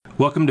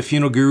Welcome to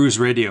Funeral Gurus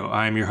Radio.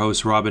 I am your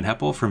host, Robin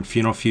Heppel from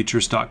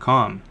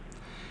funeralfutures.com.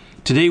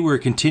 Today we're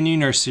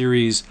continuing our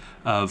series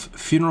of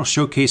funeral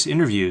showcase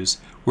interviews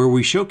where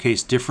we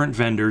showcase different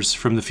vendors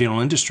from the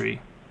funeral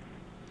industry.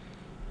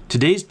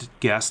 Today's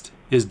guest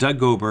is Doug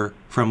Gober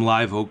from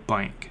Live Oak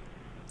Bank.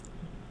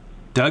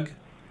 Doug,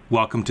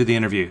 welcome to the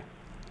interview.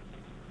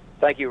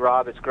 Thank you,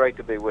 Rob. It's great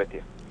to be with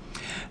you.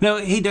 Now,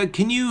 hey Doug,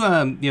 can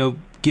you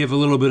give a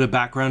little bit of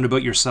background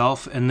about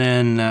yourself and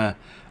then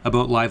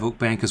about Live Oak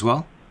Bank as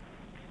well?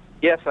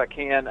 Yes, I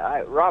can.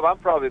 Rob, I'm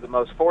probably the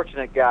most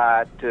fortunate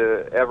guy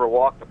to ever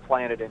walk the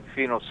planet in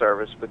funeral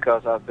service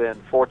because I've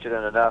been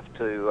fortunate enough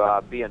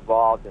to be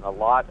involved in a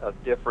lot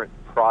of different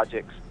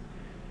projects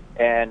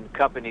and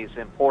companies,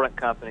 important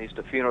companies,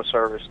 to funeral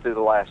service through the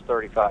last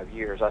 35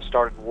 years. I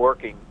started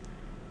working,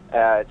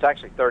 it's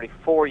actually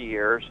 34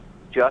 years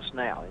just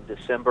now, in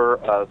December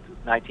of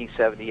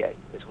 1978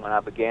 is when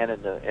I began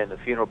in the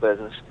funeral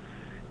business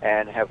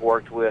and have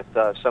worked with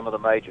some of the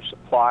major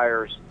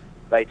suppliers,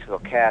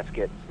 Batesville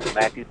Casket,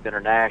 Matthews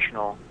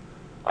International.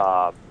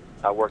 I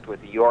worked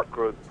with the York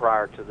Group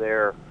prior to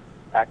their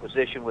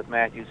acquisition with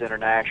Matthews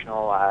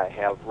International. I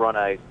have run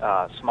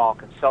a small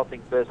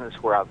consulting business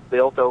where I've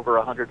built over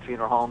 100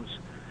 funeral homes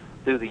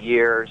through the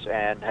years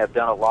and have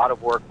done a lot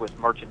of work with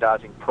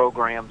merchandising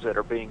programs that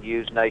are being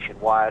used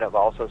nationwide. I've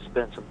also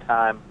spent some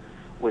time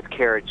with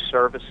carriage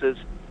services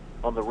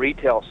on the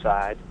retail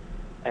side.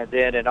 And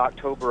then in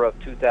October of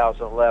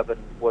 2011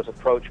 was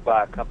approached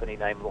by a company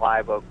named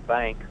Live Oak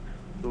Bank,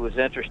 who was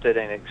interested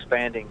in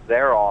expanding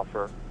their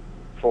offer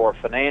for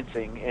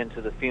financing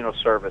into the funeral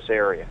service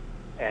area.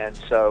 And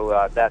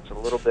so that's a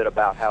little bit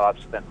about how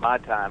I've spent my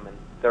time in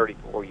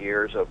 34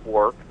 years of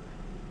work,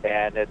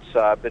 and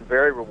it's been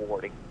very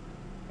rewarding.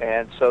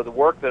 And so the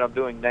work that I'm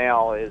doing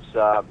now is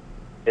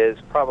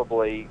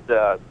probably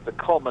the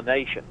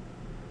culmination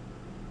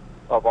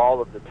of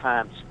all of the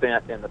time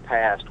spent in the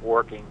past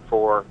working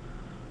for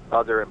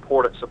other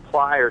important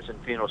suppliers in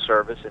funeral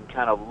service and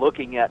kind of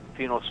looking at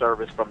funeral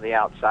service from the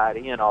outside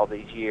in all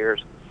these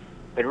years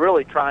and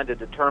really trying to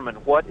determine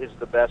what is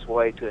the best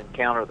way to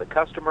encounter the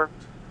customer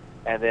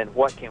and then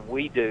what can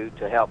we do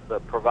to help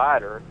the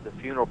provider, the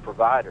funeral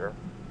provider,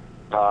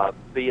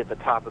 be at the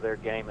top of their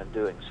game in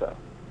doing so.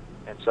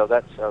 And so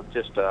that's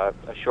just a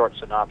short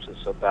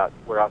synopsis about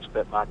where I've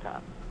spent my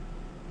time.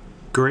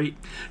 Great.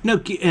 Now,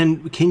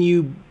 and can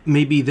you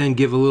maybe then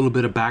give a little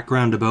bit of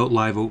background about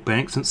Live Oak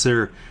Bank since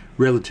they're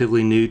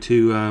relatively new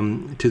to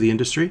the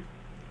industry?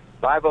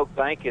 Live Oak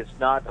Bank is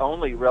not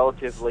only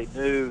relatively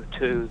new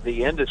to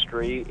the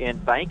industry in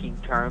banking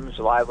terms.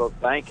 Live Oak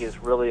Bank is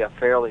really a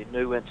fairly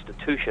new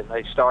institution.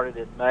 They started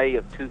in May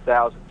of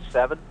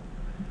 2007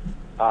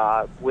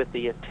 with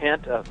the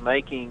intent of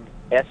making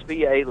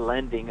SBA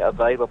lending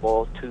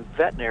available to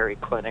veterinary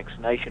clinics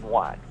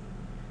nationwide.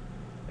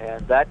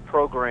 And that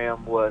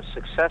program was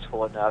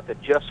successful enough.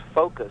 It just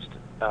focused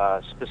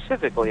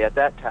specifically at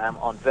that time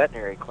on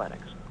veterinary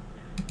clinics.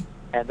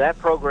 And that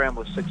program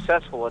was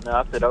successful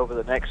enough that over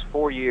the next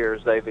 4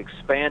 years, they've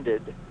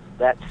expanded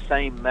that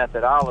same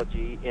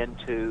methodology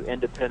into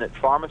independent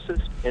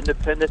pharmacists,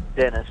 independent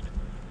dentists,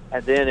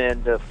 and then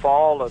in the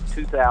fall of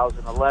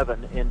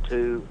 2011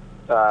 into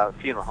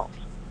funeral homes.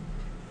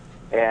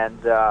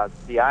 And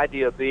the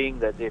idea being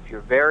that if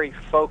you're very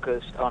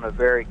focused on a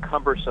very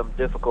cumbersome,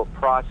 difficult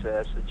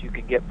process, that you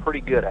can get pretty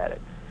good at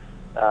it.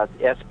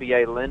 The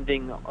SBA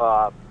lending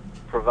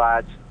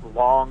provides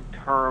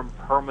long-term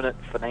permanent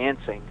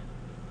financing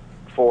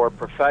for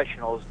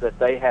professionals that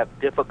they have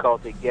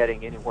difficulty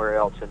getting anywhere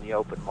else in the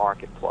open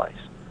marketplace.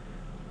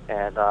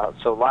 And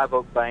so Live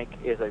Oak Bank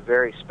is a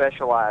very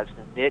specialized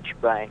niche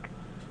bank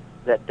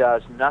that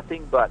does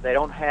nothing but, they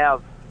don't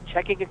have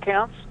checking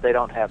accounts, they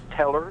don't have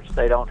tellers,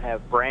 they don't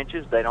have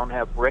branches, they don't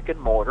have brick and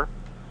mortar.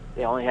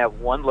 They only have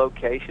one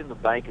location. The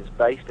bank is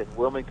based in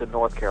Wilmington,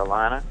 North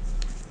Carolina.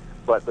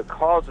 But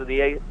because of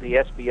the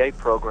SBA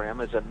program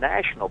is a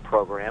national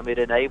program, it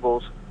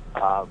enables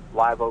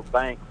Live Oak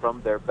Bank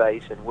from their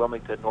base in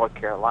Wilmington, North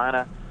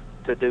Carolina,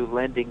 to do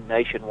lending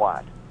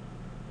nationwide.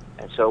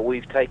 And so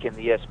we've taken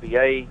the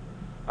SBA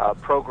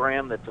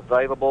program that's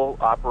available,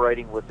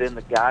 operating within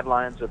the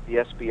guidelines of the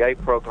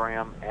SBA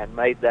program, and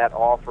made that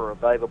offer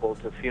available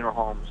to funeral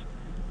homes,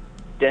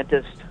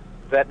 dentists,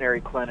 veterinary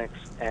clinics,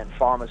 and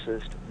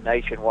pharmacists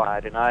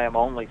nationwide. And I am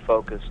only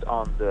focused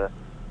on the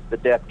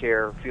death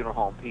care funeral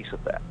home piece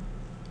of that.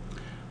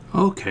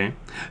 Okay.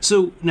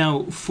 So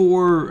now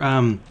for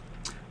a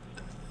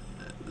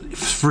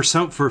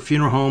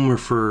funeral home or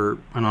for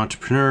an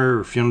entrepreneur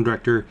or funeral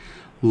director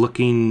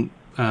looking,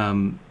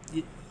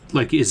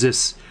 is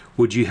this,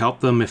 would you help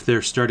them if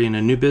they're starting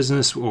a new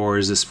business, or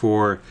is this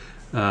for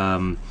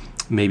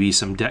maybe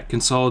some debt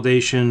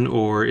consolidation,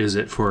 or is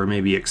it for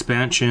maybe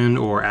expansion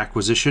or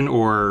acquisition,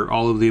 or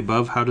all of the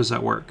above? How does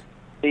that work?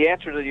 The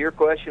answer to your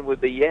question would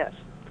be yes.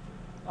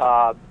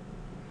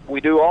 We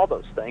do all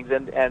those things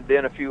and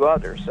then a few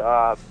others.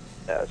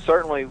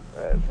 Certainly,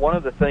 one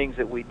of the things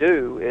that we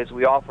do is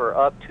we offer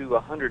up to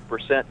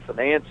 100%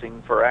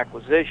 financing for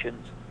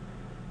acquisitions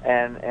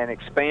and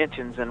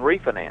expansions and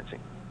refinancing.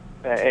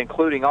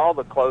 including all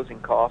the closing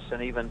costs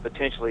and even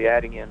potentially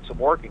adding in some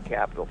working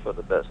capital for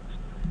the business.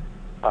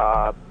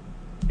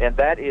 And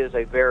that is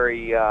a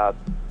very,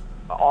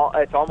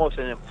 it's almost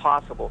an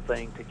impossible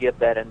thing to get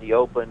that in the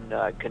open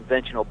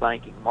conventional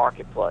banking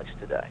marketplace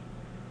today.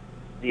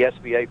 The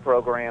SBA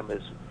program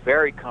is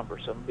very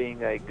cumbersome,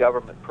 being a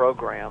government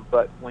program,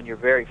 but when you're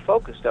very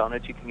focused on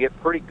it, you can get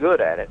pretty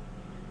good at it.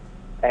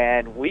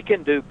 And we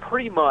can do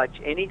pretty much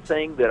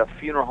anything that a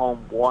funeral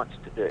home wants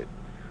to do.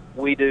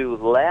 We do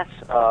less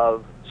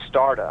of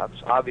startups.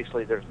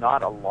 Obviously, there's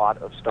not a lot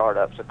of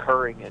startups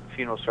occurring in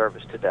funeral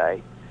service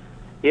today.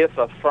 If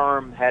a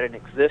firm had an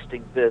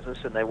existing business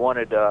and they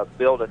wanted to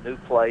build a new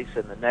place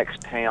in the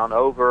next town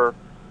over,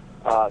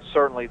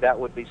 certainly that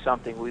would be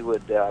something we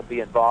would be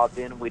involved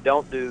in. We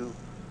don't do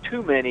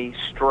too many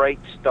straight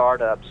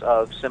startups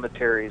of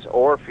cemeteries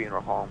or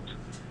funeral homes,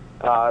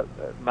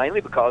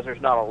 mainly because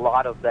there's not a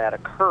lot of that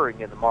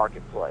occurring in the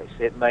marketplace.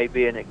 It may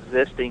be an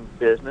existing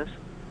business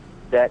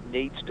that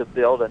needs to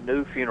build a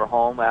new funeral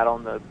home out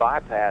on the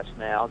bypass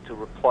now to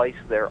replace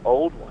their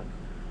old one,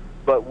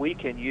 but we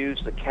can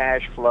use the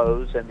cash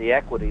flows and the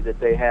equity that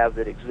they have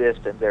that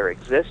exist in their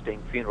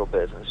existing funeral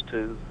business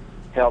to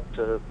help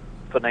to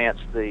finance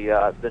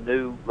the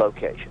new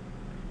location.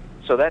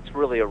 So that's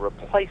really a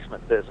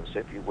replacement business,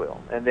 if you will.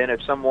 And then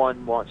if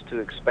someone wants to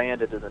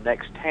expand into the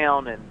next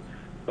town and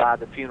buy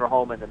the funeral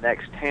home in the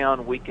next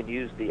town, we can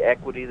use the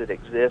equity that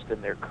exists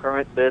in their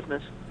current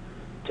business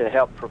to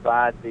help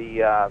provide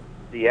the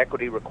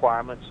equity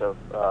requirements of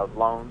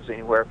loans,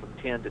 anywhere from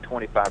 10 to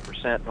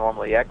 25%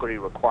 normally equity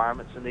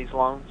requirements in these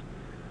loans.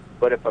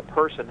 But if a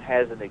person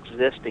has an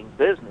existing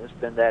business,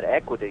 then that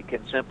equity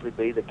can simply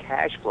be the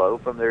cash flow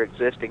from their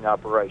existing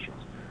operations.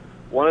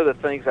 One of the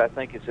things I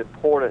think is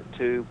important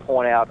to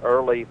point out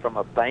early from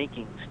a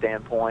banking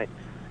standpoint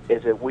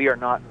is that we are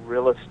not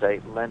real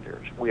estate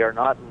lenders. We are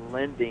not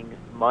lending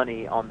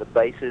money on the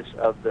basis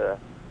of the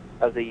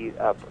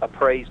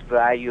appraised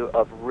value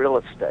of real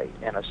estate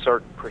and a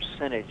certain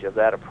percentage of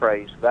that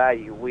appraised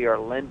value. We are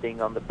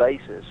lending on the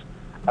basis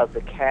of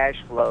the cash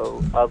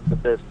flow of the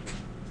business.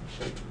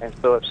 And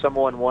so if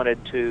someone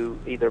wanted to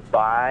either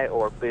buy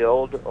or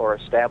build or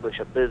establish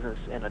a business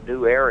in a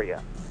new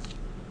area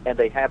and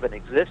they have an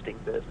existing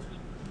business,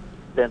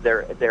 then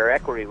their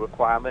equity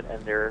requirement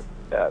and their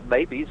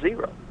may be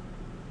zero,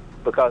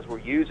 because we're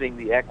using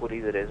the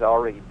equity that is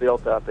already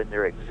built up in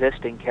their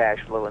existing cash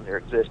flow in their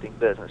existing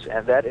business.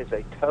 And that is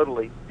a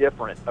totally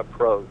different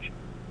approach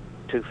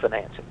to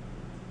financing.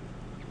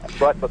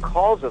 But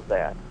because of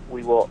that,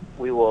 we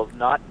will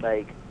not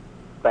make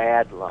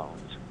bad loans.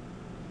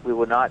 We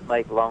will not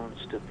make loans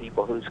to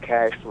people whose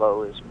cash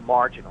flow is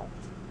marginal.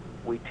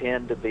 We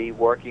tend to be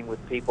working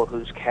with people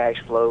whose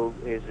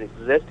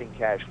existing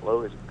cash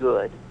flow is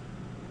good,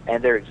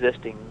 and their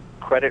existing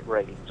credit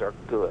ratings are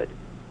good.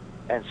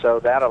 And so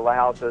that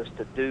allows us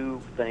to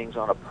do things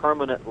on a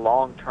permanent,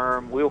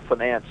 long-term. We'll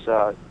finance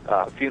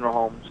funeral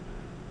homes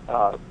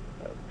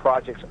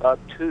projects up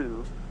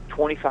to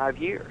 25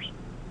 years.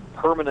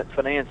 Permanent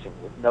financing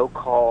with no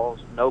calls,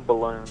 no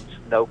balloons,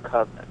 no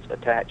covenants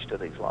attached to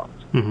these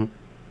loans. Mm-hmm.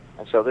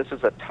 And so this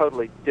is a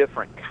totally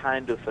different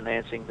kind of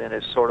financing than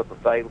is sort of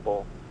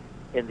available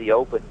in the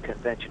open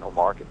conventional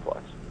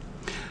marketplace.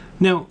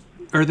 Now,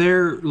 are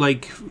there,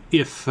 like,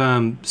 if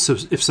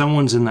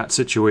someone's in that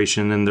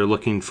situation and they're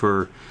looking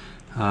for,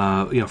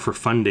 for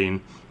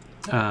funding,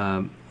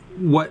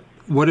 what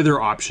are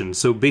their options?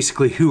 So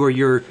basically, who are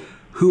your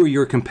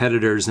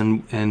competitors,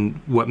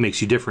 and what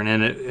makes you different?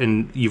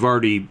 And you've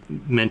already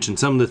mentioned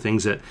some of the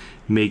things that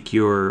make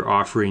your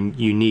offering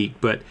unique,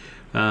 but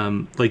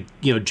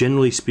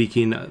generally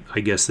speaking, I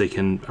guess they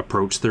can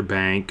approach their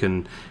bank,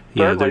 and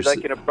certainly they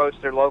can approach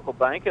their local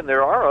bank, and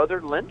there are other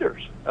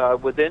lenders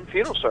within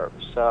funeral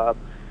service.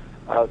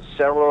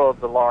 Several of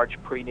the large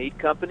pre-need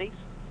companies,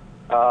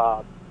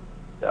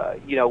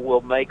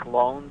 will make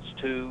loans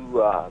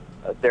to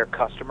their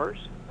customers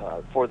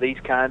for these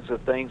kinds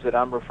of things that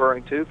I'm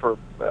referring to, for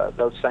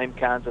those same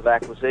kinds of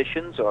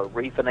acquisitions or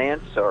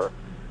refinance or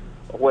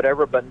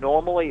whatever. But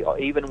normally,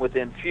 even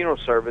within funeral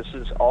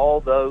services, all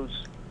those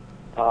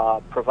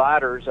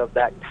providers of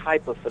that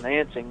type of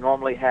financing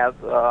normally have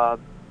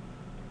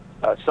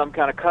some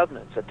kind of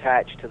covenants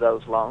attached to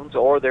those loans,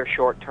 or they're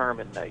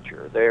short-term in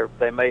nature.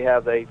 They may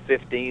have a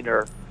 15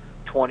 or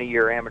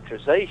 20-year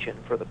amortization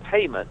for the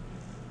payment,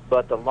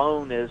 but the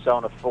loan is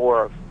on a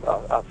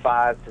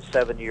 5 to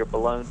 7 year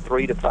balloon,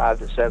 3 to 5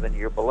 to 7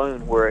 year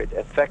balloon, where it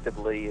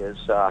effectively is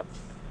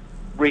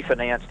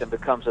refinanced and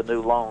becomes a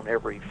new loan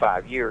every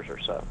 5 years or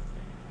so.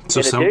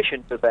 In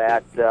addition to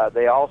that,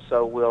 they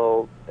also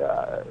will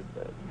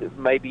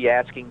may be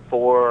asking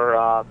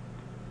for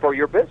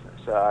your business.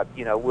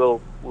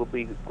 We'll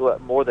be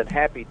more than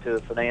happy to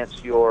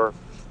finance your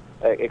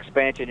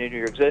expansion in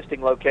your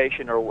existing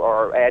location,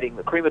 or adding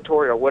the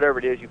crematory, or whatever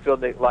it is you feel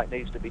like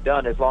needs to be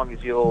done, as long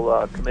as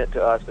you'll commit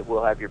to us that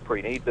we'll have your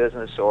pre-need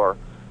business. Or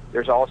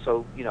there's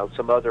also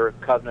some other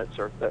covenants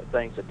or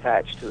things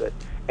attached to it,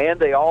 and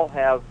they all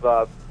have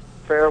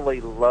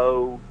fairly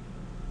low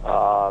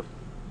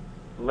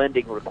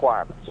lending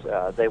requirements.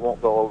 They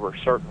won't go over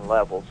certain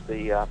levels.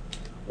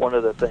 One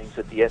of the things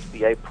that the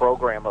SBA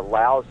program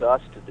allows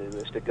us to do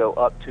is to go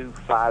up to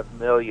 $5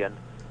 million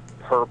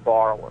per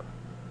borrower,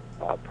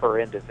 per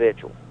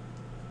individual.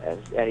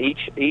 And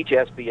each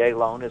SBA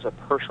loan is a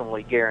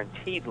personally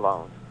guaranteed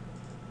loan.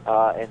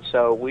 And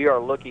so we are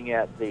looking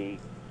at the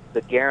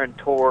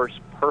guarantor's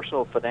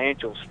personal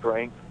financial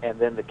strength and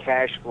then the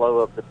cash flow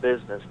of the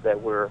business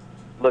that we're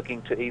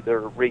looking to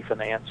either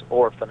refinance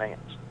or finance.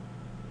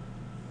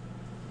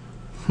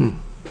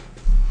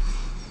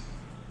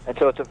 And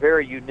so it's a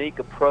very unique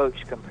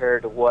approach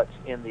compared to what's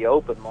in the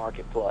open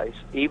marketplace,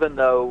 even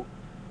though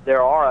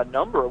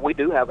we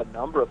do have a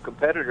number of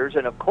competitors,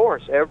 and of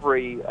course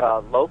every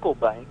local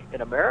bank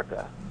in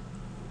America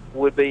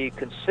would be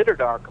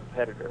considered our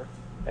competitor,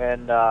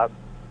 and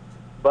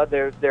but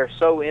they're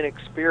so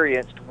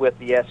inexperienced with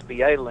the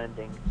SBA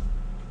lending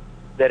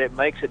that it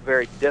makes it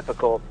very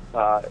difficult,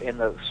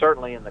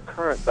 certainly in the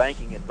current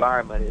banking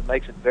environment, it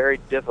makes it very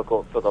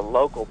difficult for the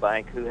local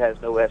bank who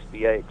has no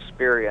SBA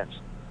experience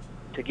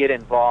to get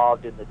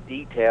involved in the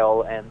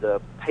detail and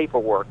the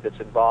paperwork that's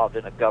involved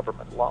in a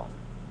government loan.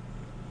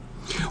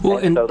 Well,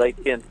 and so they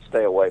tend to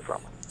stay away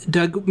from it.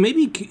 Doug,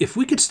 maybe if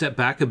we could step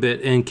back a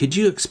bit, and could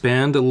you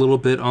expand a little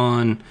bit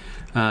on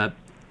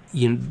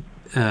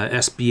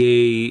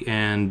SBA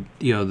and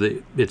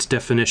its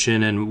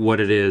definition and what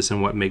it is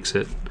and what makes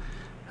it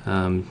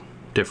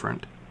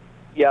different?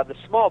 Yeah, the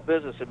Small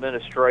Business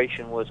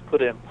Administration was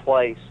put in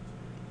place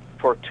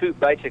for two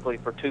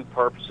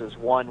purposes.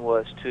 One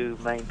was to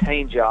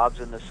maintain jobs,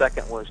 and the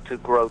second was to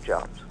grow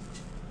jobs.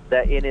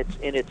 That in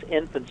its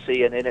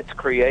infancy and in its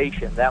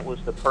creation, that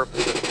was the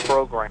purpose of the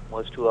program,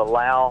 was to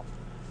allow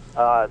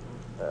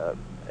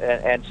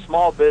and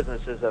small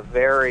business is a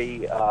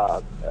very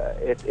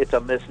it's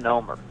a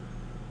misnomer.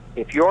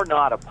 If you're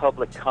not a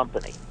public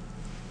company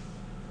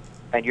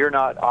and you're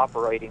not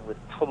operating with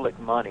public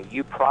money,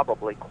 you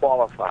probably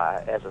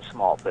qualify as a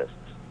small business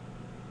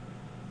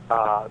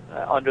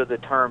under the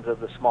terms of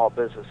the Small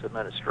Business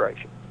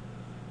Administration.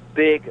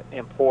 Big,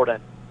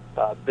 important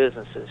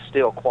businesses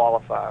still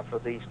qualify for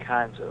these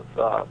kinds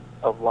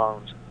of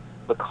loans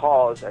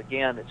because,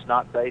 again, it's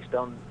not based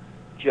on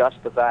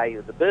just the value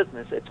of the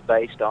business. It's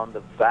based on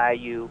the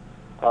value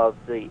of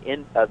the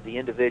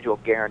individual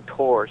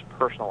guarantor's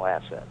personal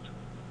assets.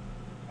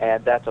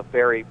 And that's a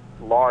very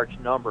large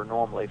number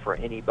normally for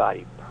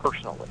anybody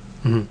personally.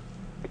 Mm-hmm.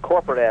 The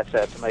corporate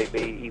assets may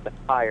be even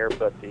higher,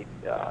 but the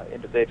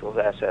individual's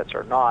assets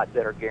are not,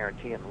 that are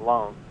guaranteeing the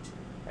loan.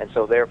 And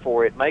so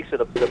therefore it makes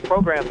it the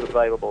program's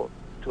available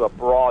to a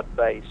broad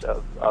base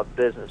of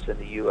business in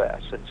the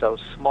U.S. And so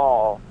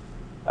small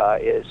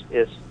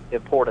is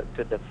important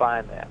to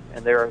define that.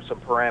 And there are some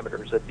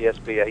parameters that the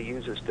SBA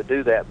uses to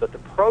do that. But the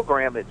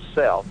program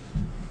itself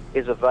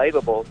is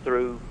available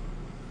through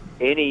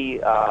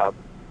any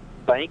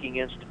banking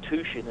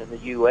institution in the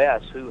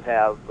U.S. who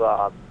have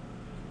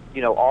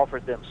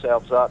offered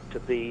themselves up to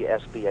be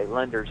SBA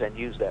lenders and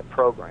use that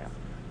program.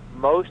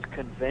 Most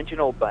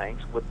conventional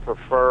banks would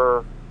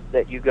prefer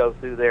that you go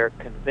through their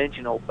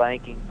conventional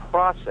banking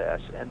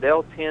process, and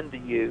they'll tend to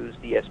use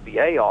the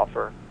SBA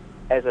offer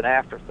as an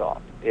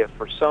afterthought. If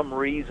for some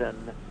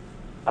reason,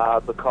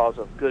 because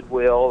of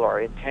goodwill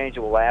or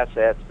intangible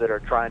assets that are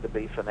trying to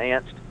be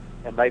financed,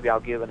 and maybe I'll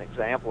give an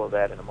example of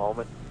that in a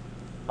moment,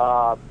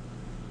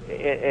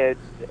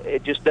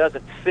 it just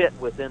doesn't fit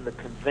within the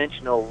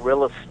conventional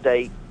real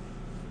estate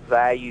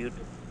valued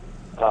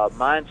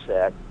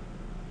mindset,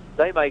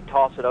 they may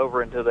toss it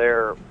over into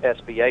their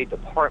SBA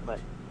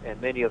department, and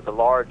many of the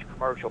large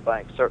commercial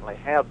banks certainly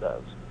have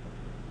those,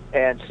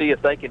 and see if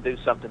they can do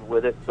something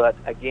with it. But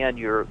again,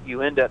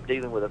 you end up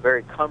dealing with a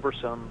very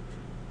cumbersome,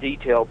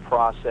 detailed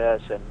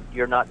process, and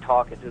you're not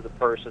talking to the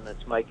person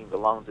that's making the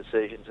loan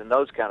decisions and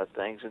those kind of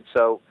things. And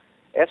so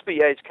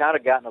SBA's kind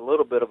of gotten a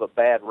little bit of a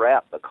bad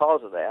rap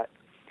because of that.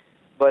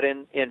 But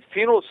in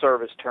funeral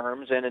service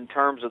terms and in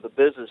terms of the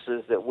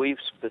businesses that we've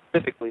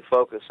specifically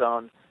focused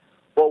on,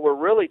 what we're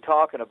really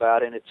talking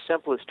about in its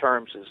simplest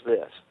terms is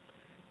this,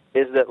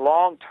 is that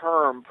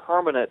long-term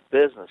permanent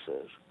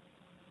businesses,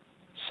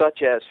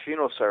 such as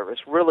funeral service,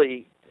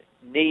 really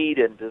need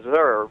and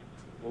deserve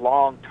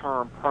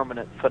long-term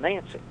permanent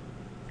financing.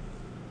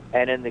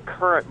 And in the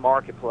current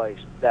marketplace,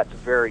 that's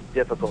very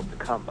difficult to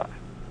come by.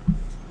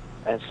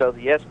 And so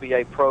the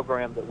SBA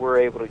program that we're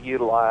able to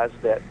utilize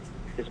that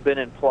has been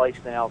in place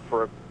now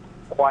for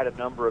quite a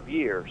number of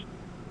years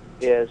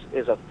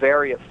is a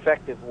very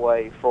effective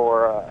way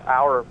for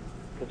our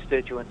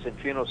constituents in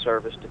funeral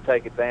service to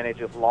take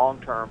advantage of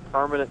long-term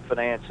permanent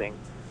financing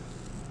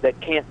that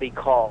can't be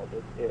called.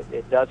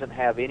 It doesn't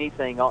have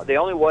anything on. The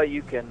only way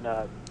you can,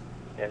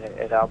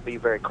 and I'll be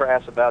very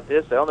crass about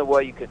this, the only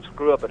way you can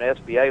screw up an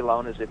SBA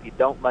loan is if you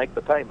don't make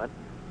the payment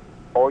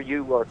or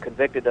you are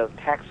convicted of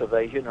tax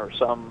evasion or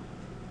some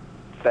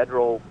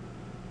federal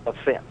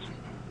offense.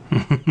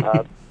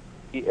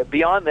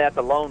 Beyond that,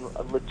 the loan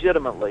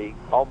legitimately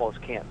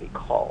almost can't be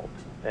called.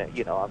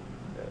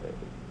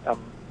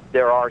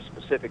 There are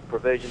specific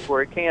provisions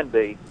where it can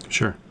be,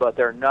 sure, but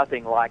they're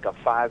nothing like a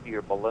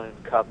 5-year balloon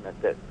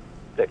covenant that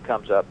that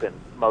comes up in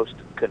most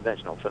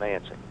conventional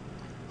financing.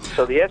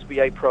 So the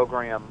SBA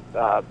program,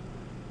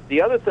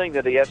 the other thing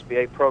that the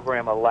SBA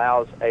program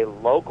allows a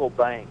local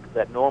bank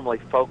that normally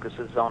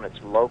focuses on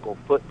its local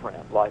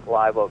footprint, like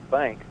Live Oak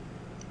Bank,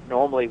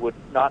 normally would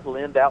not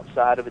lend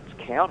outside of its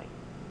county.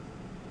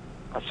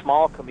 A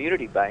small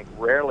community bank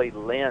rarely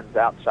lends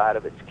outside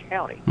of its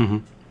county. Mm-hmm.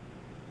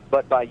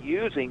 But by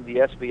using the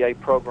SBA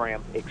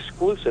program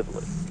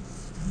exclusively,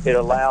 it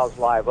allows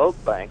Live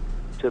Oak Bank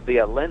to be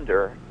a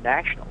lender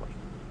nationally.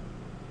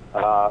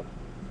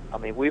 I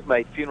mean, we've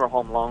made funeral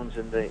home loans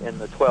in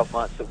the 12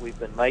 months that we've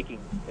been making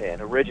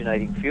and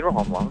originating funeral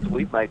home loans.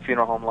 We've made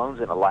funeral home loans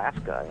in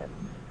Alaska, and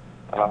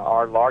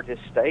our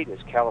largest state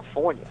is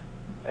California,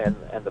 and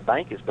the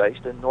bank is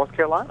based in North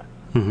Carolina.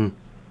 Mm-hmm.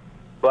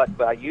 But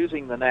by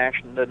using the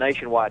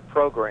nationwide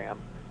program,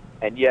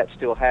 and yet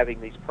still having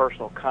these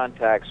personal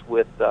contacts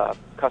with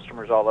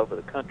customers all over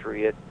the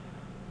country,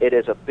 it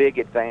is a big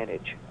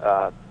advantage,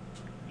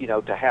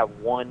 to have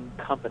one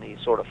company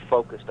sort of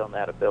focused on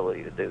that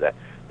ability to do that.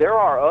 There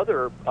are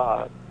other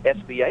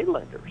SBA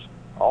lenders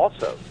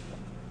also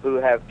who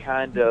have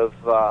kind of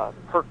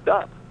perked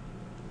up,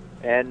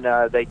 and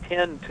they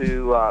tend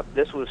to,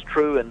 this was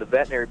true in the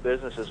veterinary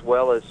business as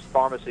well as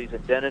pharmacies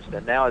and dentists,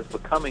 and now is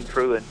becoming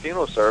true in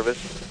funeral service,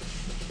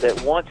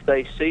 that once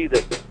they see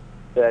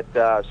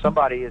that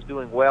somebody is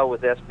doing well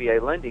with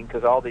SBA lending,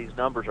 because all these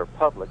numbers are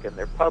public and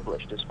they're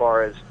published as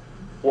far as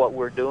what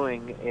we're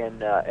doing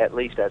in at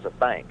least as a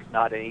bank,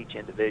 not in each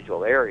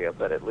individual area,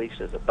 but at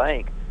least as a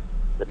bank,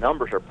 the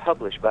numbers are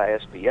published by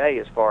SBA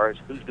as far as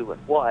who's doing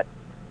what.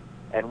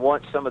 And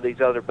once some of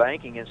these other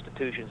banking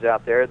institutions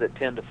out there that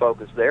tend to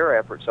focus their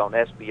efforts on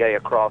SBA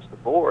across the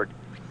board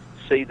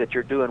see that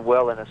you're doing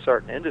well in a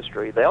certain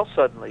industry, they'll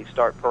suddenly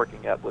start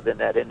perking up within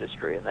that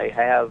industry, and they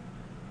have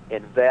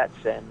in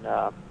vets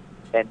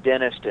and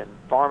dentists and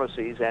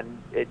pharmacies, and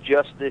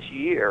just this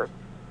year,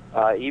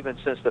 even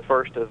since the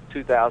first of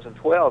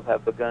 2012,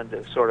 have begun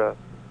to sort of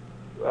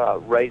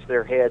raise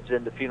their heads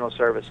into funeral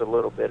service a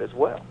little bit as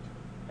well.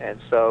 And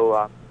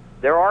so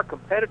there are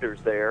competitors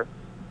there.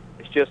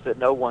 It's just that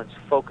no one's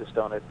focused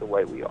on it the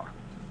way we are.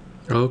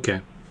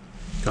 Okay,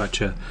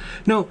 gotcha.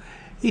 No,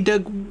 hey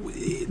Doug,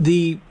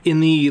 the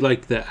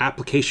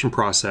application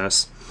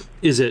process,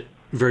 is it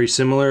very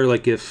similar?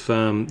 Like if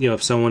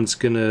if someone's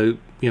gonna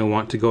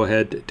want to go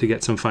ahead to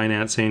get some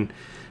financing,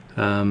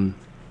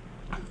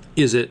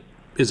 is it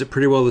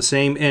pretty well the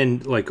same?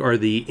 And like, are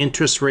the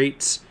interest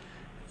rates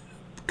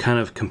kind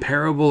of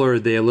comparable, or are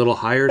they a little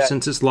higher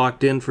since it's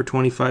locked in for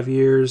 25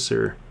 years?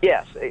 Or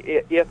yes,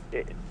 if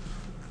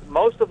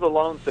most of the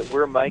loans that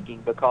we're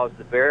making, because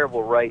the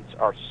variable rates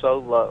are so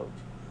low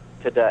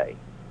today,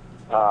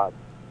 our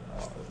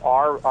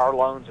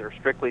loans are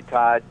strictly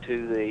tied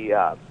to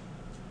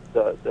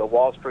the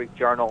Wall Street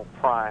Journal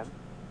Prime,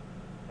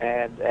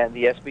 and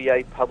the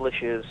SBA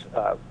publishes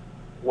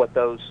what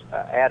those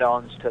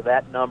add-ons to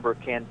that number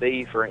can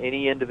be for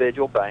any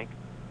individual bank.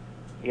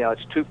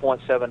 It's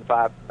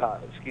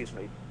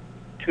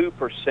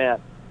 2%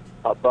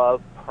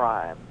 above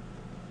prime.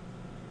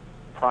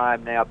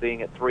 Prime now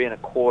being at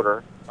 3.25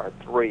 or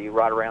 3,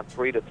 right around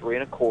 3 to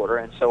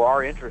 3.25, and so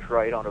our interest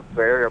rate on a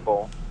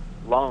variable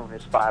loan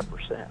is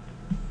 5%,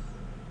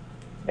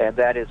 and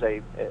that is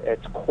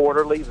it's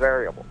quarterly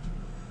variable,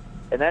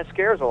 and that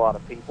scares a lot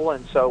of people.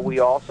 And so we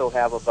also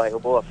have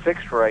available a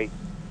fixed rate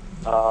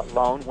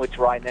loan, which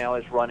right now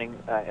is running,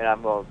 and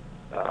I'm going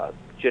to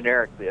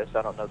generic this.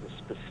 I don't know the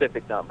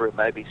specific number. It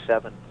may be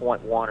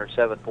 7.1 or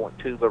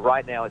 7.2, but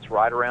right now it's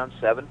right around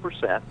 7%.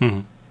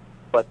 mm-hmm.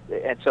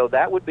 And so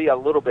that would be a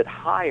little bit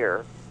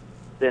higher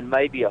than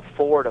maybe a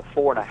 4 to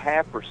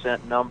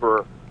 4.5%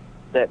 number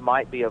that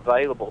might be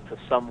available to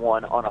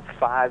someone on a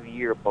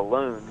 5-year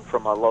balloon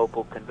from a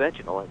local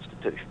conventional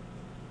institution.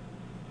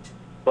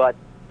 But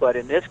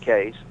in this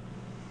case,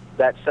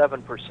 that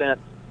 7%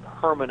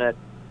 permanent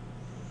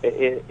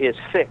is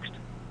fixed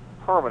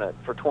permanent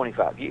for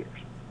 25 years.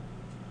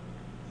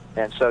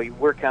 And so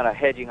we're kind of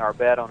hedging our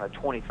bet on a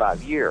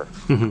 25-year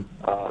mm-hmm.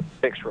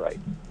 Fixed rate.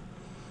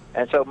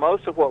 And so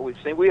most of what we've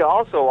seen, we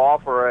also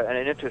offer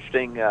an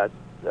interesting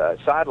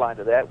sideline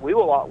to that. We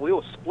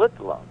will split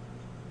the loan.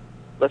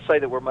 Let's say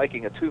that we're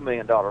making a $2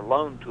 million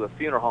loan to a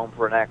funeral home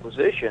for an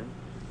acquisition.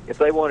 If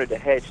they wanted to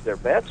hedge their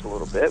bets a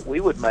little bit,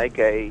 we would make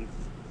a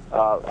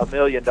 $1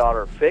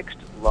 million fixed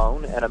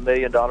loan and a $1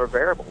 million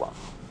variable loan.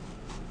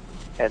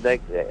 And they,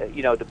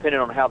 depending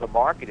on how the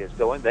market is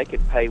going, they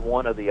could pay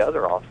one or the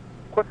other off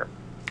quicker.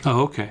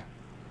 Oh, okay.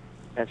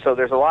 And so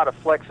there's a lot of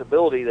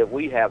flexibility that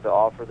we have to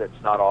offer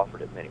that's not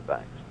offered at many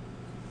banks.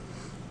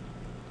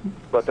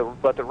 But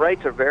the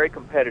rates are very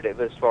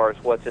competitive as far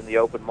as what's in the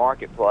open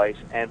marketplace,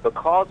 and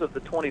because of the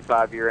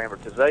 25-year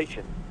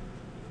amortization,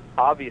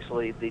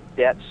 obviously the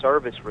debt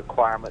service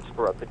requirements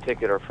for a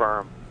particular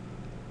firm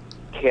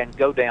can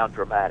go down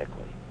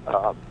dramatically.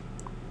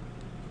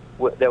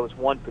 There was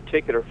one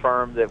particular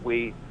firm that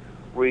we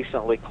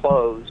recently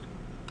closed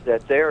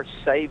that their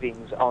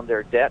savings on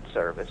their debt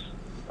service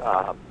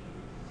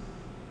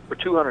were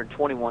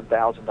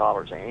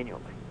 $221,000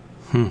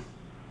 annually.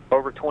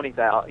 over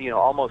 20,000,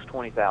 almost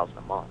 20,000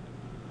 a month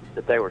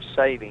that they were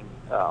saving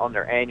on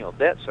their annual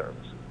debt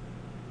service.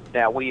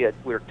 Now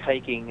we're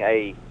taking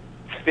a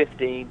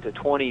 15 to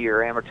 20 year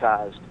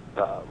amortized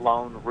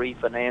loan,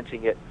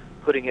 refinancing it,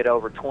 putting it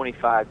over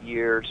 25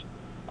 years,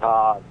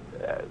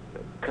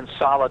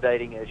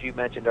 consolidating, as you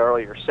mentioned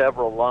earlier,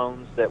 several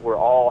loans that were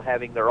all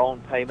having their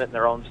own payment and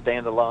their own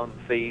standalone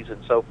fees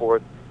and so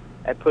forth,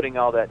 and putting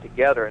all that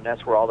together, and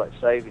that's where all that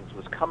savings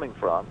was coming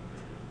from.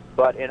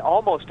 But in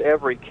almost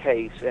every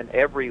case and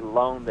every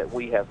loan that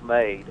we have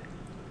made,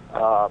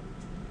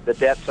 the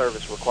debt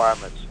service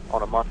requirements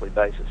on a monthly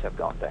basis have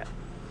gone down.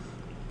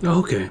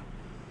 Okay.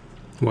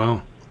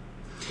 Wow.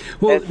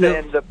 Well,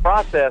 and the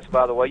process,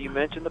 by the way, you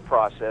mentioned the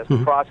process.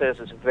 The process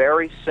is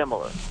very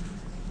similar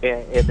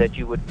in that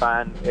you would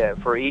find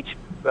for each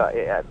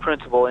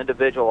principal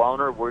individual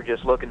owner, we're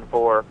just looking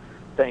for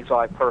things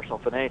like personal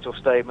financial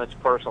statements,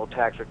 personal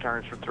tax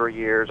returns for 3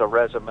 years, a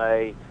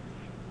resume,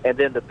 and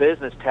then the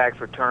business tax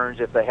returns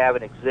if they have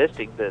an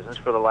existing business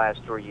for the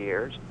last 3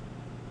 years.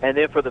 And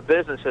then for the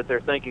business that they're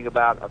thinking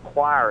about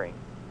acquiring,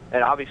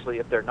 and obviously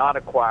if they're not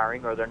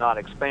acquiring or they're not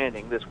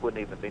expanding, this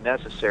wouldn't even be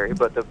necessary,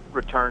 but the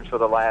returns for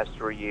the last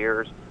 3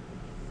 years,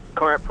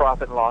 current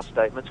profit and loss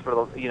statements for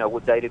the,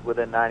 dated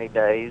within 90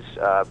 days,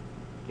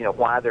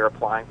 why they're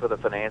applying for the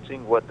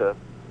financing,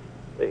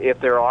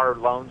 if there are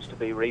loans to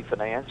be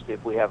refinanced,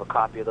 if we have a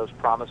copy of those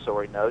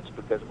promissory notes,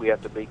 because we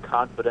have to be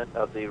confident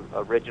of the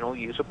original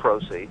use of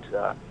proceeds.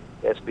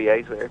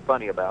 SBA is very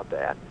funny about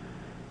that.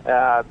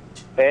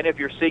 And if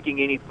you're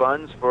seeking any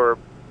funds for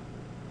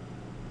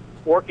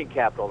working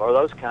capital or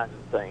those kinds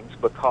of things,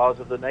 because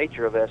of the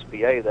nature of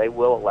SBA, they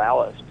will allow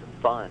us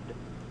to fund,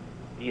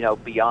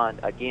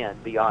 beyond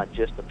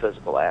just the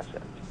physical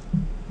assets.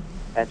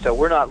 And so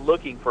we're not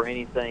looking for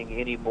anything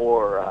any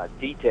more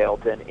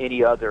detailed than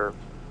any other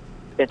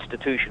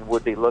institution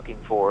would be looking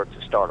for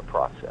to start a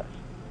process.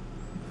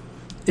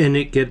 And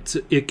it gets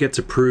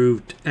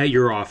approved at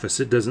your office.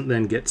 It doesn't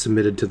then get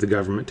submitted to the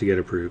government to get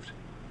approved,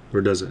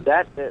 or does it?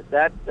 That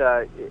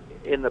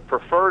in the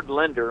preferred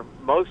lender,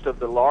 most of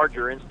the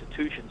larger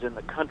institutions in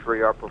the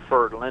country are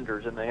preferred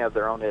lenders, and they have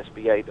their own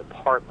SBA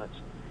departments.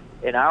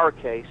 In our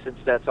case, since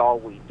that's all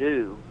we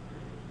do,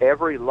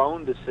 every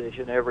loan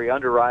decision, every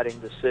underwriting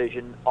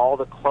decision, all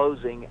the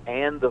closing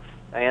and the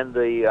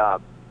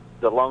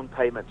loan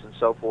payments and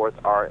so forth,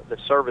 are the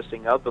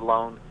servicing of the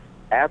loan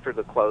after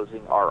the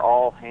closing are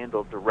all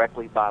handled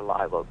directly by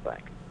Live Oak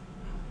Bank.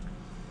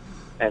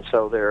 And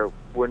so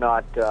we're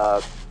not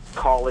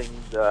calling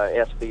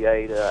the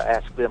SBA to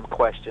ask them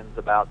questions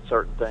about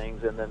certain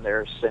things, and then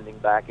they're sending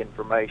back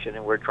information,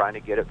 and we're trying to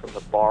get it from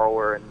the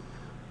borrower, and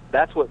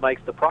that's what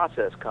makes the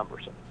process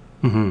cumbersome.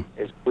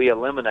 Is we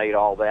eliminate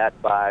all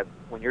that by,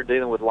 when you're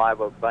dealing with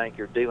Live Oak Bank,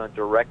 you're dealing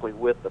directly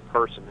with the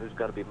person who's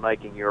going to be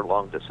making your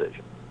loan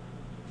decision.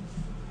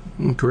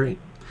 Great.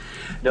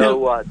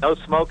 No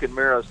smoke and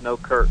mirrors, no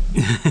curtain.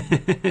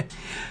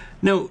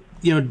 No,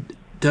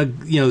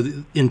 Doug,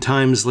 in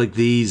times like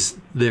these,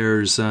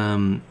 there's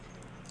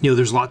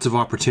lots of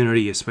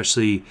opportunity,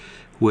 especially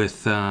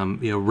with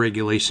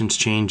regulations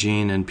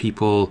changing, and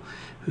people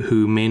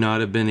who may not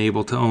have been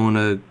able to own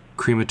a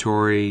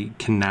crematory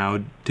can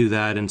now do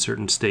that in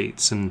certain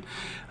states. And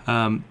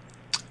I'm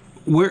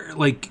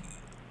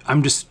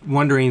just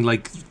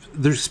wondering,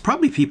 there's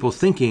probably people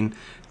thinking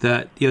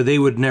that they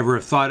would never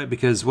have thought it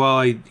because, well,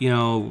 I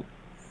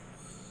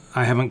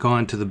haven't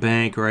gone to the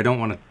bank, or I don't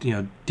want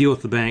to deal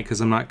with the bank because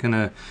I'm not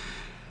gonna,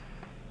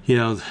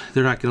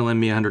 they're not gonna lend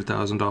me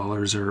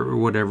 $100,000 or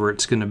whatever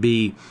it's gonna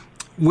be.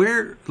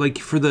 Where,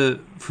 for the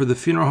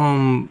funeral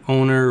home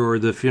owner or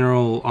the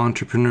funeral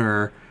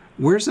entrepreneur,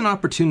 where's an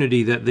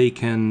opportunity that they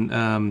can,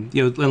 and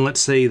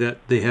let's say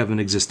that they have an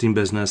existing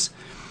business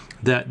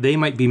that they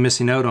might be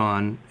missing out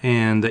on,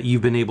 and that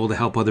you've been able to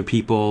help other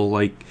people,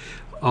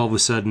 all of a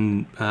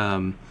sudden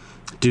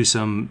do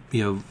some,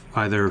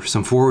 either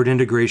some forward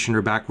integration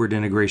or backward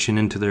integration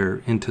into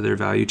their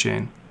value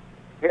chain.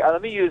 Here,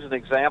 let me use an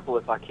example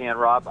if I can,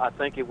 Rob. I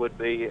think it would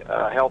be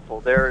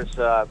helpful. There's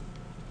a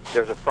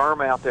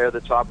firm out there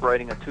that's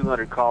operating a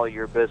 200 call a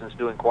year business,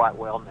 doing quite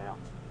well now.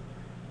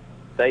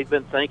 They've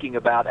been thinking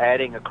about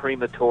adding a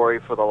crematory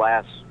for the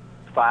last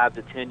 5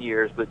 to 10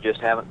 years, but just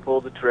haven't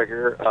pulled the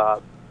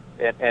trigger,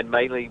 and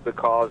mainly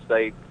because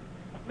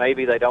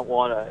maybe they don't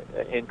want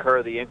to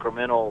incur the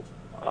incremental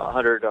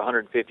 $100,000 to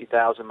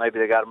 $150,000. Maybe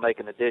they got to make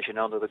an addition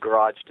onto the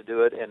garage to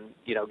do it, and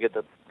get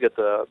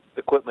the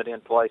equipment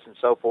in place and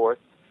so forth.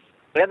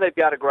 And they've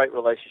got a great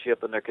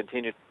relationship, and they're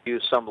continuing to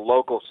use some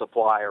local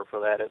supplier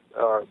for that.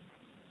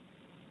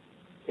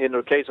 In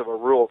the case of a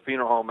rural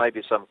funeral home,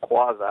 maybe some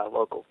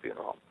quasi-local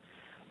funeral home.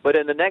 But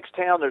in the next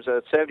town, there's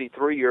a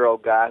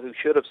 73-year-old guy who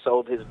should have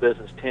sold his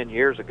business 10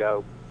 years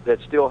ago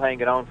that's still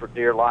hanging on for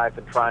dear life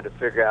and trying to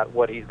figure out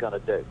what he's going to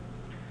do.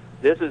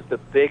 This is the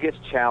biggest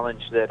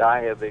challenge that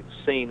I have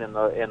seen in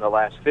the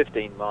last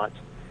 15 months,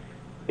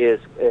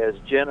 is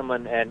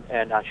gentlemen,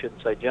 and I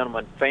shouldn't say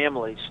gentlemen,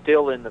 families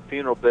still in the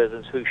funeral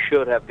business who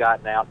should have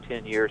gotten out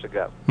 10 years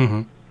ago.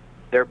 Mm-hmm.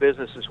 Their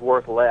business is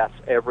worth less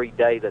every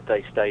day that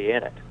they stay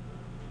in it.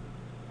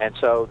 And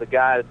so the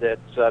guy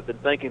that's been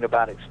thinking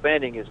about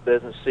expanding his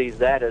business sees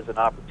that as an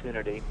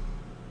opportunity.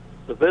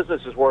 The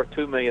business is worth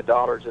 $2 million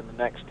in the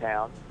next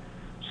town.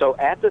 So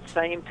at the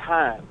same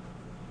time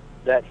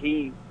that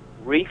he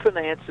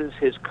refinances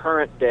his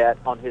current debt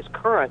on his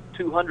current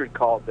 200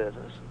 call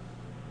business,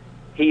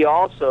 he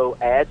also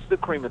adds the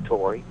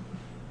crematory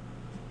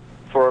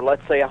for,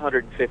 let's say,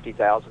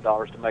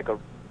 $150,000 to make a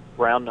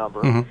round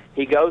number. Mm-hmm.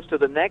 He goes to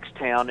the next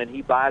town and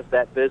he buys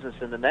that business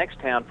in the next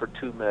town for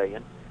 $2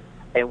 million,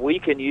 and we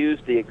can use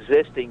the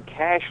existing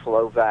cash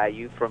flow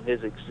value from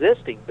his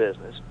existing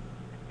business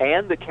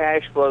and the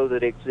cash flow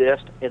that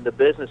exists in the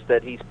business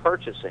that he's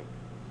purchasing,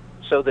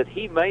 so that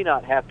he may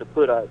not have to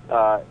put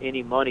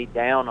any money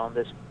down on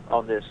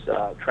this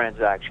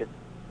transaction,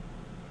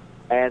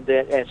 and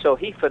so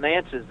he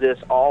finances this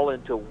all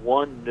into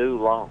one new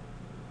loan.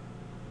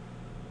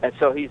 And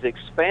so he's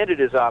expanded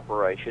his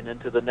operation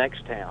into the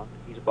next town.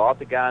 He's bought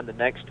the guy in the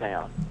next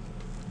town,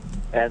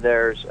 and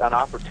there's an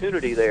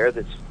opportunity there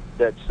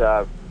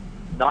that's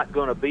not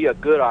going to be a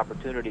good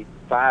opportunity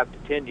 5 to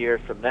 10 years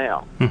from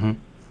now, Mm-hmm.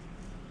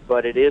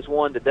 but it is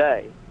one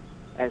today.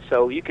 And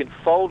so you can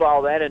fold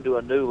all that into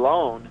a new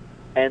loan,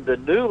 and the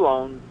new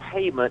loan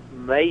payment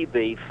may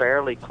be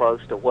fairly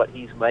close to what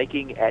he's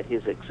making at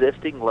his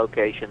existing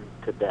location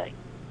today,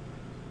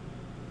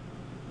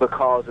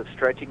 because of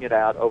stretching it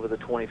out over the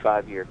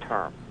 25-year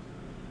term.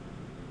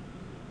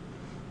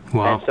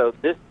 Wow. And so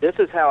this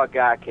is how a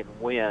guy can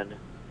win.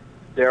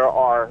 There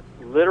are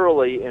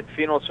literally in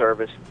funeral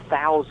service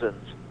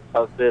thousands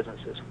of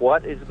businesses.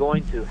 What is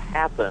going to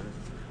happen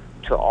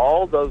to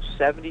all those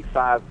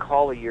 75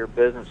 call-a-year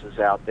businesses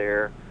out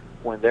there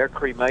when their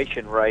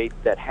cremation rate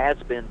that has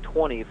been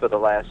 20 for the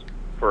last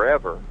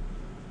forever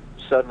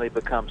suddenly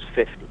becomes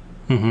 50?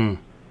 Mm-hmm.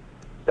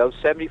 Those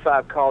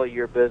 75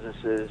 call-a-year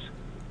businesses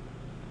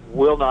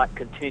will not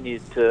continue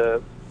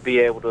to be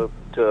able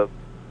to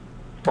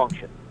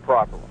function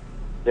properly.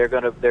 They're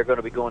going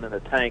to be going in the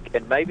tank,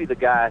 and maybe the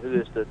guy who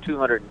is the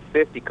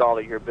 250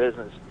 call-a-year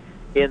business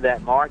in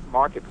that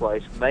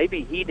marketplace,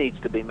 maybe he needs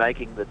to be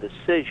making the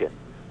decision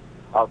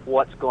of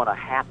what's going to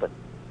happen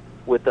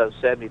with those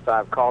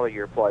 75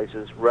 call-a-year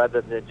places,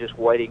 rather than just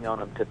waiting on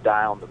them to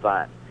die on the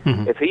vine.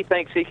 Mm-hmm. If he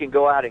thinks he can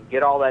go out and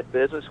get all that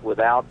business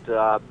without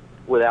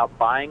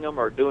buying them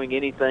or doing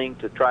anything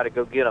to try to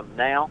go get them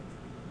now,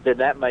 then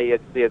that may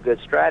be a good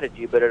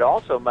strategy. But it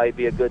also may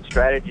be a good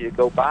strategy to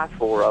go buy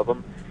 4 of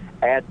them,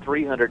 add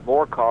 300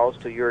 more calls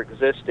to your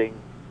existing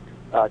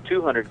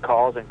 200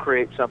 calls, and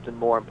create something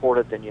more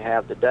important than you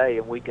have today,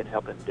 and we can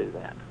help him do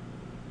that.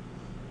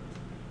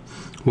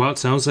 Well, it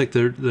sounds like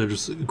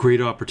there's a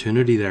great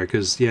opportunity there,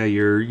 because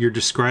you're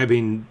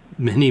describing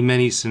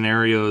many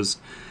scenarios,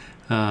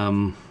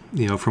 from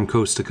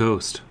coast to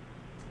coast.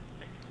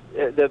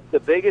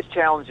 The biggest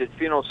challenge at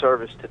funeral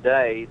service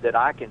today that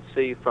I can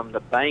see from the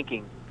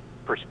banking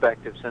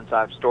perspective, since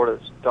I've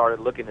started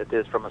looking at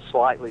this from a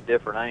slightly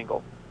different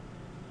angle,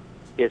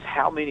 is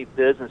how many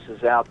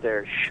businesses out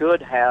there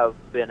should have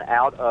been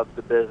out of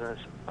the business,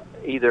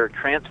 either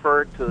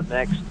transferred to the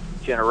next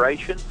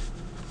generation,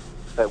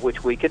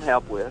 which we can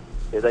help with.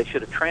 They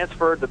should have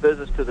transferred the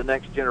business to the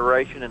next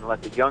generation and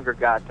let the younger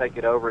guy take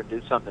it over and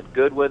do something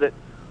good with it,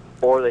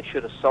 or they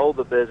should have sold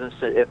the business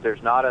if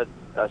there's not a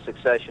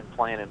succession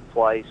plan in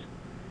place,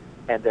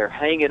 and they're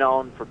hanging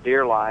on for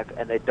dear life,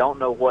 and they don't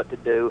know what to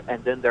do,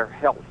 and then their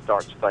health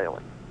starts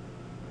failing.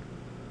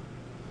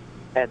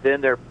 And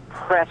then they're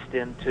pressed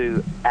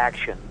into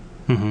action,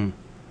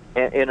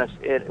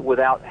 Mm-hmm.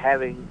 without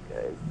having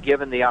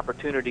given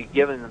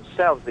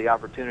themselves the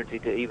opportunity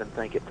to even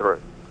think it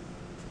through.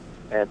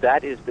 And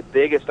that is the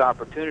biggest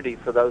opportunity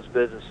for those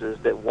businesses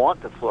that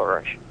want to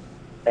flourish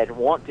and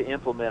want to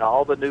implement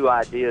all the new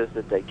ideas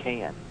that they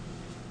can,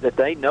 that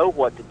they know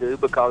what to do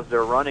because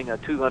they're running a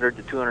 200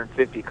 to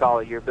 250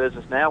 call-a-year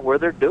business now where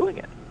they're doing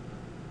it.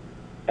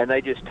 And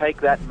they just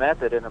take that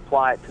method and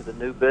apply it to the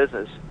new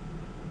business,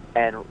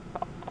 and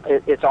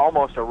it's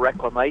almost a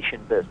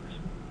reclamation business.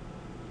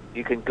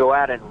 You can go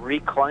out and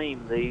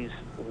reclaim these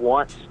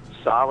once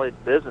solid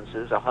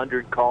businesses, a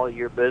 100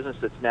 call-a-year business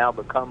that's now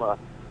become a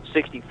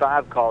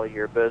 65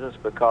 call-a-year business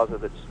because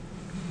of its,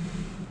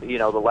 the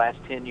last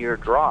 10-year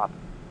drop.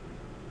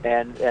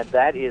 And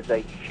that is a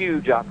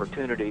huge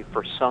opportunity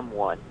for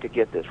someone to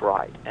get this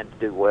right and to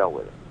do well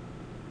with it.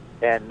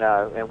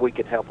 And we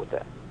can help with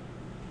that.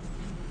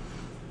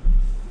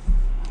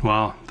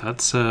 Wow,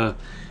 that's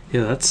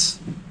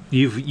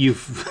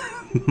you've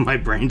my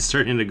brain's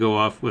starting to go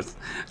off with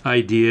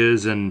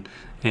ideas and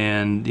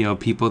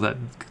people that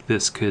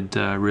this could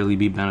really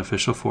be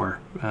beneficial for.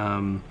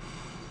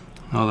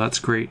 Oh, that's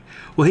great.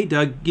 Well, hey,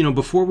 Doug,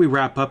 before we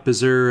wrap up, is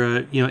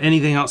there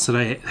anything else that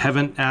I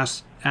haven't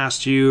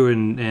asked you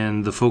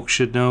and the folks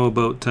should know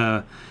about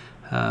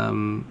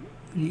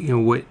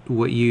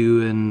what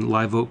you and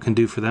Live Oak can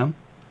do for them?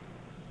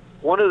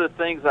 One of the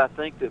things I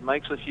think that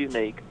makes us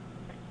unique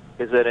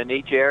is that in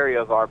each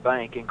area of our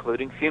bank,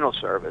 including funeral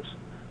service,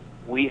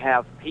 we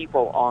have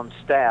people on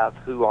staff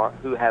who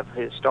have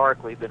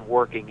historically been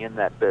working in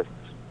that business.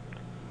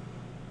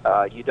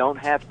 You don't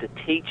have to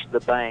teach the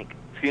bank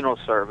funeral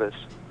service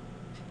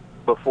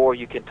before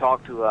you can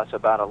talk to us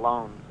about a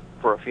loan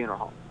for a funeral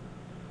home.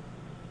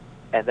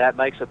 And that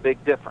makes a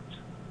big difference.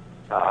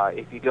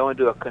 If you go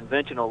into a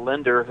conventional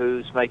lender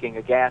who's making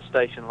a gas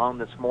station loan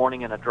this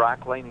morning and a dry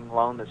cleaning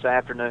loan this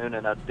afternoon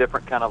and a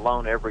different kind of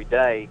loan every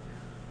day,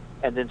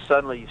 and then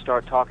suddenly you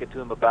start talking to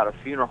them about a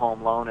funeral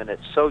home loan, and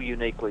it's so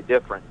uniquely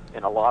different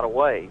in a lot of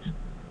ways.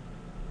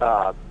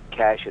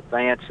 Cash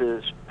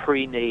advances,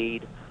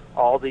 pre-need,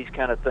 all these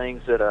kind of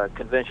things that a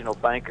conventional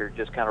banker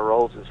just kind of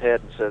rolls his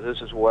head and says,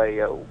 this is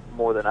way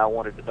more than I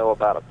wanted to know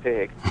about a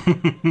pig.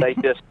 They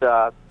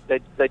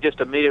just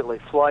immediately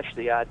flush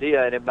the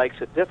idea, and it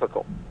makes it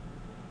difficult.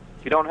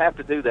 You don't have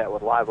to do that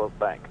with Live Oak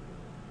Bank.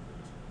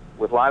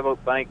 With Live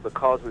Oak Bank,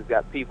 because we've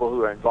got people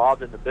who are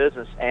involved in the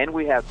business, and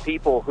we have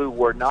people who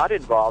were not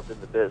involved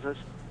in the business,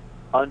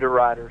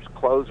 underwriters,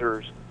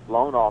 closers,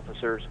 loan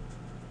officers,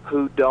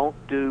 who don't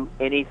do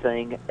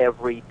anything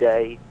every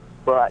day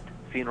but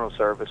funeral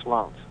service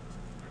loans.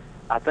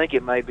 I think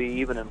it may be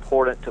even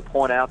important to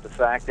point out the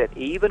fact that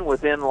even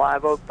within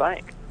Live Oak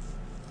Bank,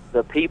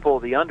 the people,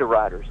 the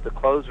underwriters, the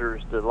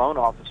closers, the loan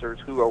officers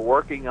who are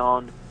working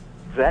on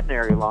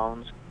veterinary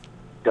loans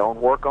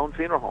don't work on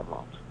funeral home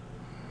loans.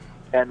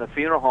 And the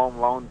funeral home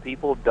loan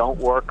people don't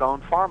work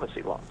on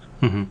pharmacy loans.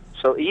 Mm-hmm.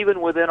 So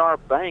even within our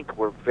bank,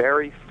 we're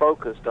very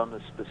focused on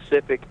the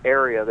specific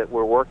area that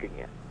we're working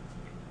in.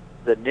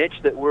 The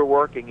niche that we're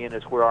working in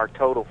is where our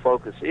total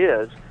focus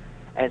is.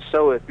 And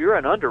so if you're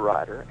an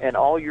underwriter and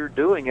all you're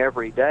doing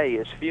every day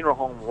is funeral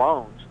home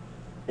loans,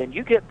 then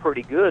you get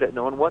pretty good at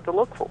knowing what to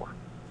look for.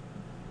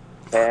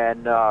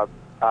 And I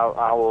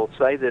will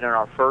say that in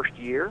our first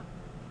year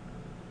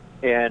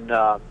in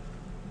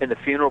the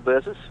funeral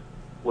business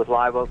with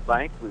Live Oak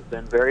Bank, we've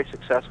been very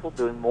successful,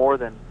 closing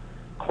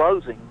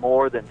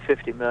more than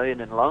 $50 million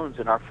in loans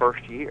in our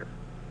first year.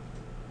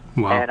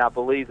 Wow. And I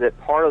believe that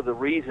part of the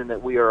reason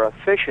that we are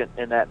efficient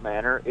in that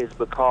manner is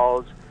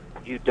because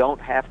you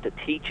don't have to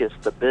teach us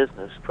the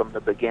business from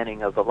the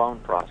beginning of the loan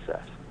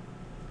process.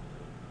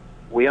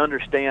 We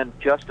understand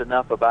just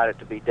enough about it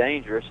to be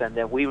dangerous, and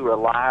then we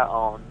rely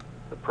on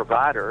the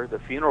provider, the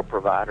funeral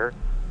provider,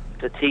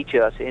 to teach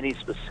us any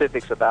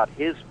specifics about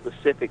his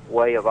specific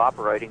way of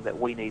operating that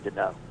we need to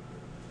know.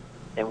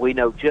 And we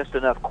know just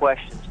enough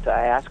questions to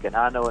ask, and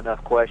I know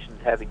enough questions,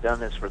 having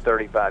done this for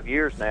 35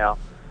 years now,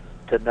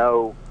 to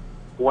know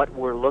what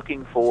we're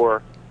looking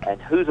for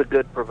and who's a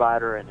good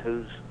provider and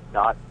who's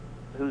not,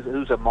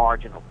 who's a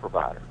marginal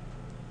provider.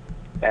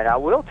 And I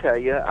will tell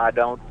you,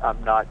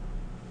 I'm not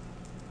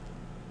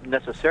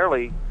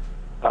necessarily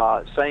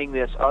saying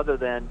this other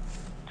than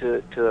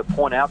to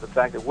point out the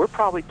fact that we're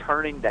probably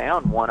turning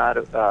down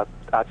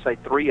I'd say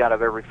 3 out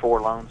of every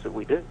 4 loans that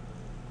we do,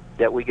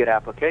 that we get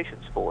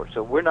applications for.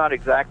 So we're not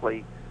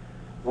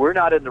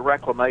in the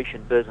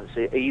reclamation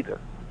business either.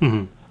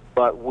 Mm-hmm.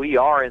 But we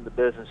are in the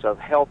business of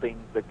helping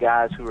the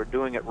guys who are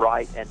doing it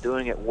right and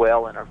doing it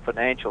well and are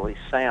financially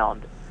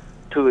sound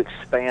to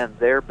expand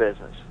their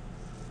business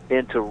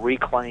into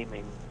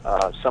reclaiming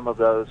some of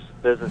those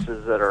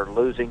businesses that are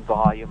losing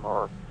volume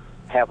or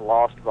have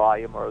lost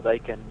volume, or they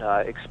can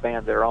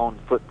expand their own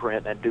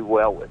footprint and do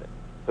well with it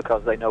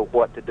because they know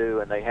what to do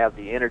and they have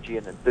the energy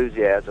and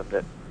enthusiasm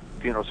that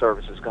funeral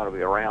service is going to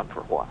be around for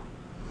a while,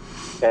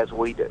 as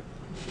we do.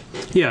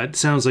 Yeah, it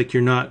sounds like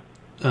you're not,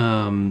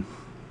 the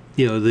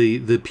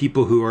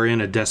people who are in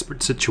a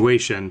desperate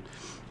situation,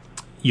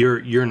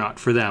 you're not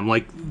for them.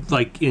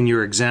 Like in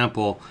your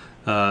example,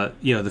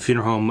 the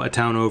funeral home a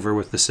town over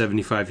with the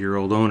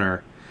 75-year-old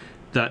owner,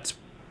 that's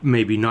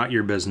maybe not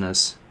your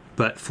business.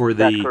 But for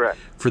the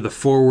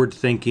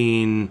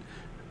forward-thinking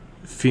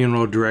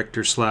funeral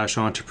director /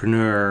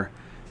 entrepreneur,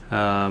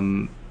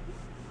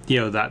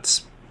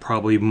 that's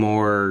probably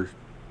more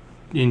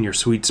in your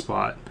sweet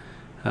spot,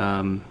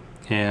 who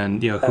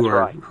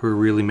are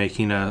really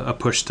making a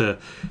push to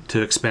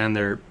expand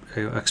their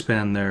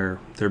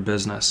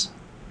business.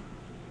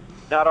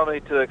 Not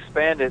only to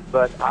expand it,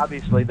 but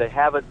obviously they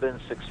haven't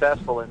been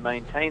successful and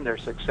maintain their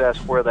success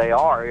where they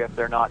are if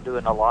they're not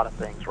doing a lot of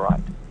things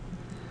right.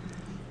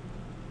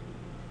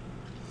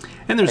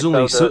 And there's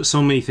only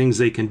so many things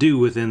they can do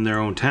within their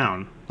own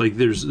town. Like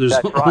there's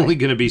only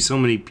going to be so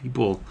many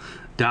people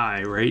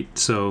die, right?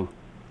 So.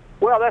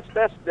 Well, that's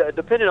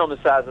depending on the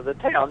size of the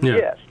town. Yeah.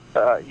 Yes.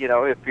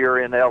 If you're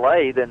in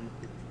L.A., then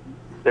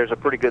there's a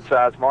pretty good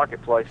sized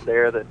marketplace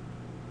there that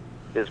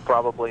is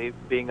probably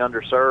being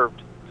underserved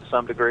to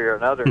some degree or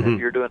another. Mm-hmm. And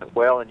if you're doing it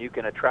well and you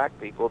can attract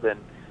people, then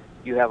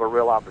you have a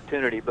real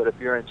opportunity. But if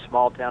you're in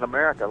small town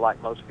America, like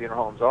most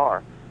funeral homes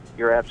are,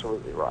 you're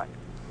absolutely right.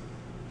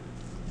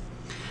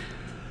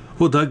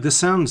 Well, Doug, this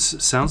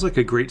sounds like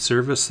a great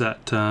service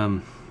that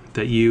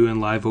you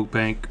and Live Oak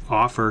Bank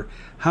offer.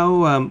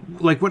 How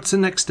what's the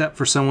next step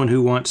for someone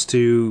who wants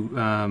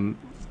to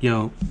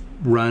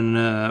run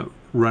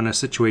a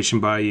situation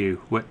by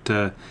you? What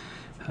the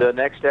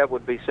next step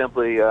would be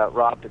simply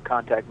Rob to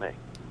contact me.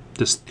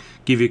 Just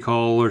give you a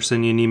call or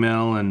send you an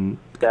email and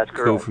That's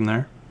correct. Go from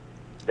there.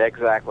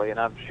 Exactly, and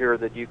I'm sure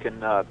that you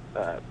can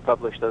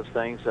publish those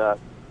things.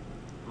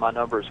 My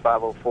number is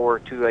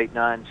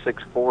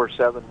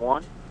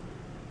 504-289-6471.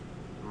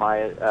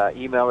 My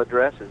email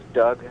address is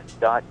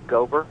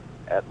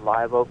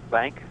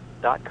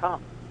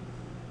doug.gober@liveoakbank.com.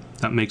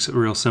 That makes it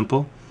real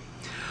simple.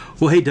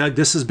 Well, hey, Doug,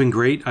 this has been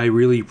great. I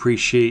really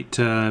appreciate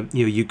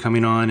you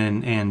coming on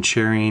and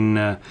sharing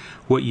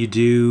what you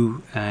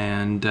do,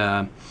 and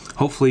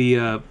hopefully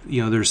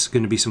there's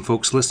going to be some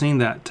folks listening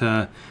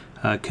that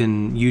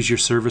can use your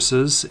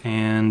services,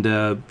 and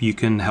you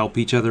can help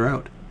each other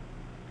out.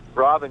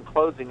 Rob, in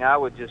closing, I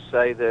would just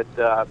say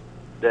that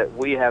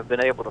we have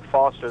been able to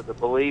foster the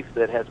belief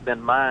that has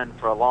been mine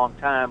for a long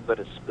time, but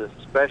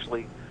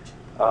especially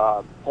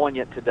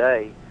poignant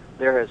today.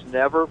 There has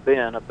never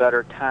been a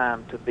better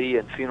time to be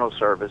in funeral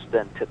service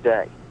than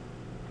today.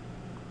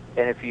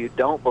 And if you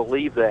don't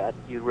believe that,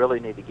 you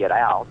really need to get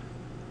out.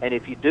 And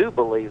if you do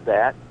believe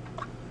that,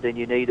 then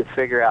you need to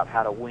figure out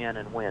how to win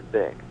and win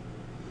big.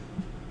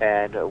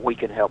 And we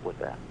can help with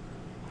that.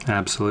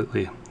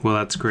 Absolutely. Well,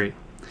 that's great.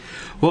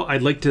 Well,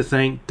 I'd like to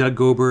thank Doug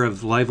Gober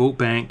of Live Oak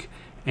Bank,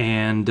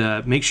 and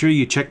make sure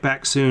you check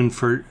back soon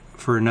for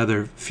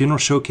another Funeral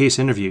Showcase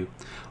interview.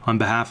 On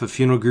behalf of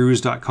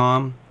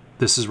funeralgurus.com,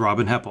 this is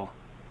Robin Heppel.